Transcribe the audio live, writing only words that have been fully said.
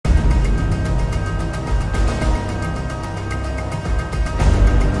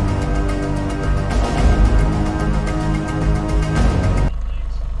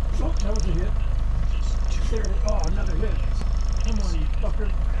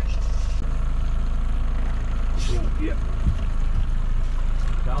Yep.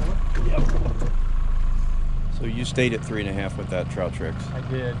 Got one? Yep. So you stayed at 3.5 with that Trout Tricks. I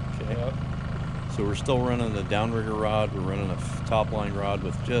did. Okay. Yep. So we're still running the downrigger rod. We're running a top line rod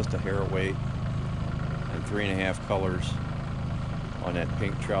with just a hair of weight and 3.5 colors on that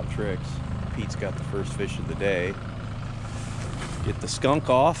pink Trout Tricks. Pete's got the first fish of the day. Get the skunk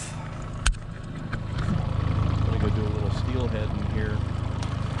off. I'm gonna go do a little steelhead in here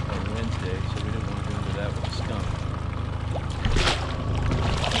on Wednesday, so we didn't want to go into that with the skunk.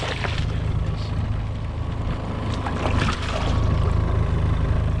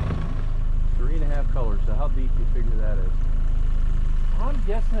 3.5 colors. So how deep do you figure that is? I'm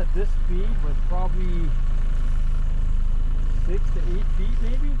guessing at this speed was probably 6 to 8 feet,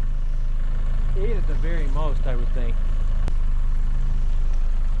 maybe 8 at the very most, I would think.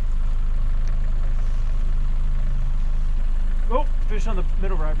 Oh, fish on the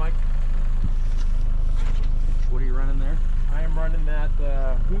middle rod, Mike. What are you running there? I am running that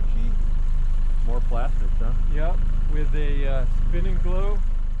hoochie. More plastics, huh? Yep, with a spinning glow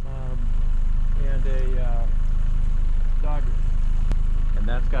and a Dodger. And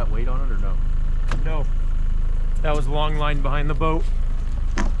that's got weight on it or no? No, that was long line behind the boat.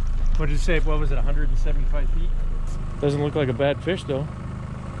 What did you say? What was it? 175 feet? Doesn't look like a bad fish though.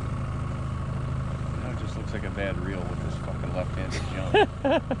 No, it just looks like a bad reel with this fucking left-handed jump.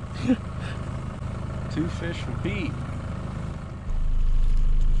 2 fish for Pete.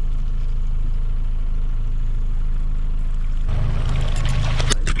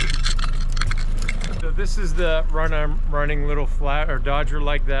 So this is the run I'm running, little flat or Dodger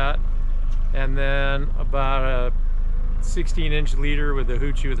like that, and then about a 16-inch leader with a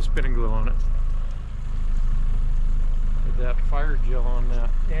hoochie with a spinning glue on it. With that fire gel on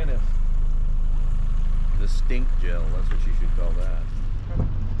that anise. The stink gel, that's what you should call that.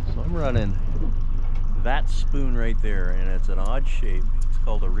 So I'm running that spoon right there, and it's an odd shape. It's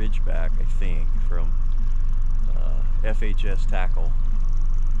called a Ridgeback, I think, from FHS Tackle.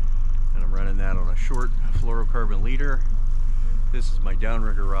 And I'm running that on a short fluorocarbon leader. This is my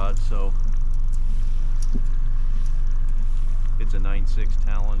downrigger rod, so it's a 9/6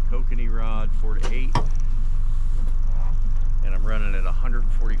 Talon kokanee rod, 4 to 8. And I'm running it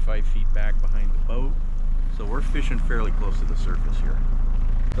 145 feet back behind the boat. So we're fishing fairly close to the surface here.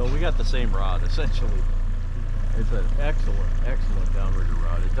 So we got the same rod, essentially. It's an excellent, excellent downrigger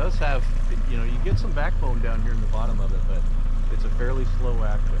rod. It does have, you know, you get some backbone down here in the bottom of it, but it's a fairly slow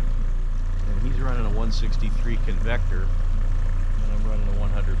action. And he's running a 163 convector, and I'm running a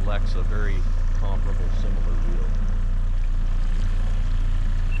 100 Lexa, very comparable, similar reel.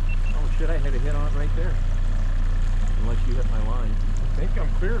 Oh shit, I had a hit on it right there. Unless you hit my line. I think I'm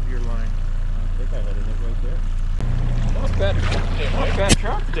clear of your line. I think I had a hit right there. Not bad today, Mike. Bad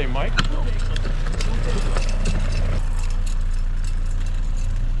trout today, Mike.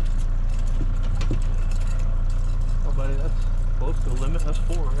 Oh buddy, that's close to the limit. That's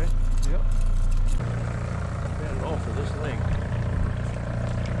 4, right? Yep. Bad at all for this length.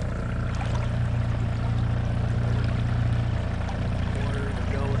 Water to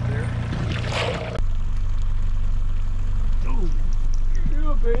go with there. Oh,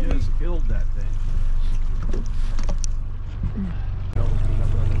 Yeah, baby. just killed that thing.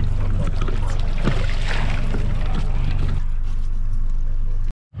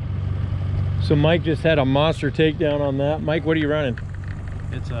 So Mike just had a monster takedown on that. Mike, what are you running?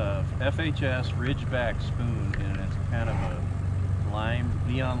 It's a FHS Ridgeback spoon, and it's kind of a lime,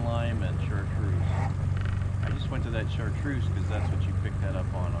 neon lime and chartreuse. I just went to that chartreuse because that's what you picked that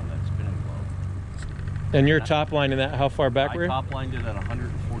up on that spinning globe. And your top line in that, how far back were I you? top lined it at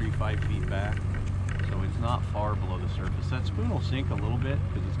 145 feet back, so it's not far below the surface. That spoon will sink a little bit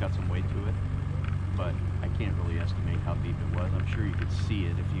because it's got some weight to it, but I can't really estimate how deep it was. I'm sure you could see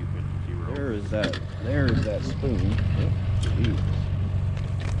it if you were. There is that spoon. Jeez.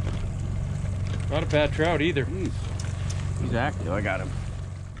 Not a bad trout either. Jeez. He's active. I got him.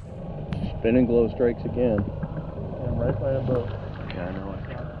 Spinning glow strikes again. And right by the boat. Yeah, I know it.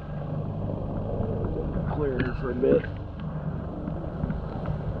 Clear here for a bit.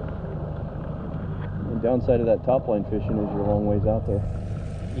 The downside of that top line fishing is you're a long ways out there.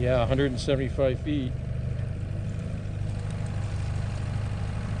 Yeah, 175 feet.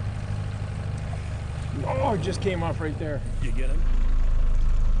 Oh, it just came off right there. You get him?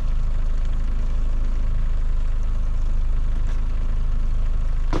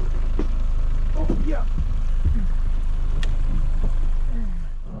 Oh, yeah.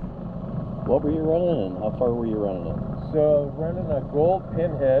 What were you running and how far were you running it? So running a gold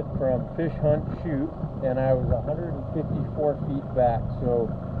pinhead from Fish Hunt Shoot, and I was 154 feet back. So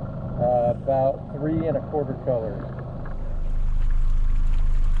About 3 1/4 colors.